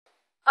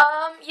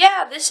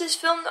Yeah, this is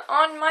filmed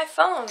on my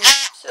phone,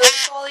 so the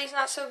quality's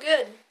not so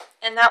good.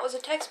 And that was a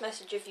text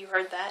message if you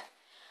heard that.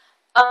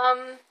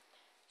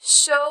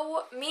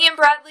 So me and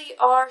Bradley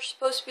are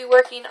supposed to be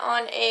working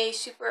on a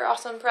super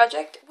awesome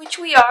project, which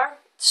we are.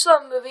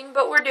 Slow moving,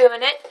 but we're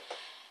doing it.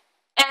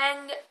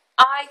 And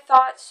I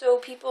thought so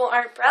people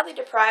aren't Bradley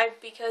deprived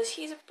because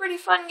he's a pretty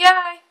fun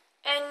guy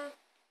and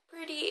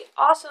pretty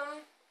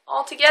awesome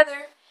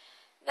altogether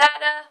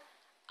that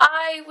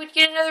I would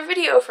get another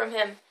video from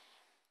him.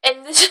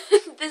 And this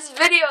this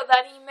video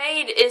that he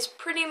made is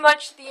pretty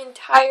much the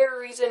entire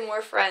reason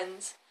we're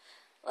friends.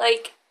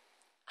 Like,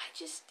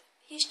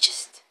 he's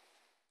just,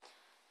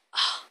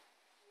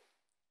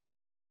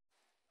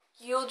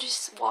 you'll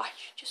just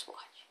watch,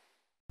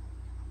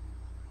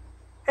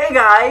 Hey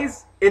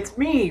guys, it's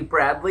me,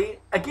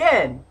 Bradley,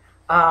 again.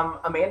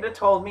 Amanda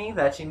told me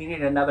that she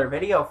needed another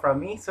video from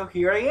me, so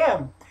here I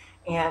am.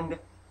 And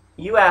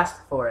you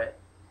asked for it.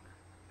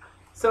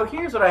 So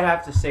here's what I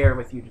have to share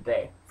with you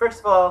today. First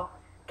of all,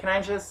 can I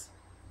just,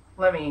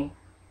 I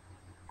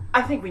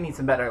think we need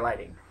some better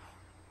lighting.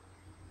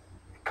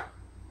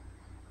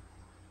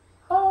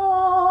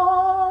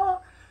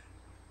 Oh,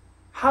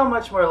 how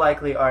much more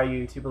likely are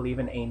you to believe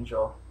an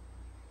angel,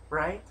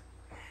 right?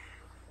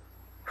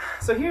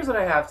 So here's what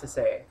I have to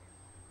say.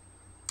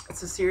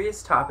 It's a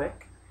serious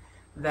topic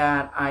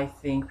that I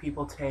think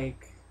people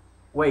take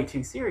way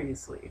too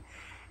seriously.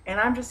 And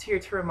I'm just here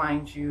to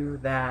remind you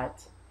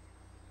that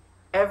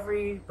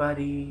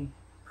everybody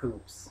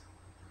poops.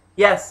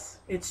 Yes,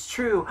 it's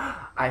true.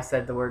 I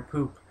said the word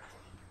poop.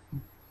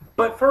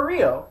 But for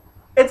real,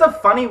 it's a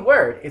funny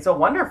word. It's a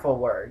wonderful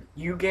word.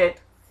 You get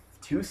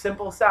two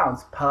simple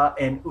sounds, pa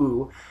and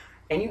oo,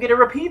 and you get to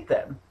repeat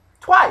them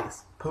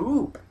twice.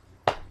 Poop.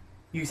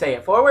 You say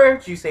it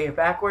forwards, you say it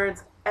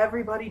backwards.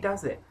 Everybody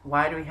does it.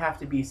 Why do we have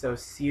to be so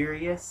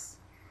serious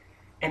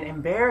and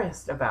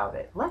embarrassed about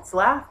it? Let's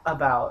laugh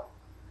about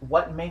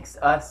what makes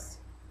us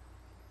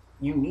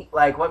unique,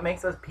 like what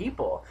makes us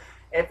people.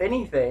 If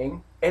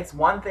anything, it's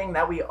one thing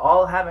that we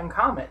all have in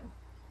common,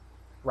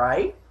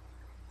 right?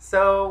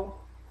 So,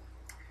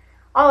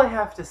 all I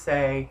have to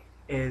say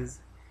is,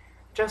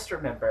 just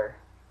remember,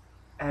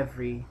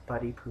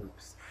 everybody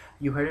poops.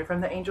 You heard it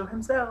from the angel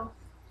himself.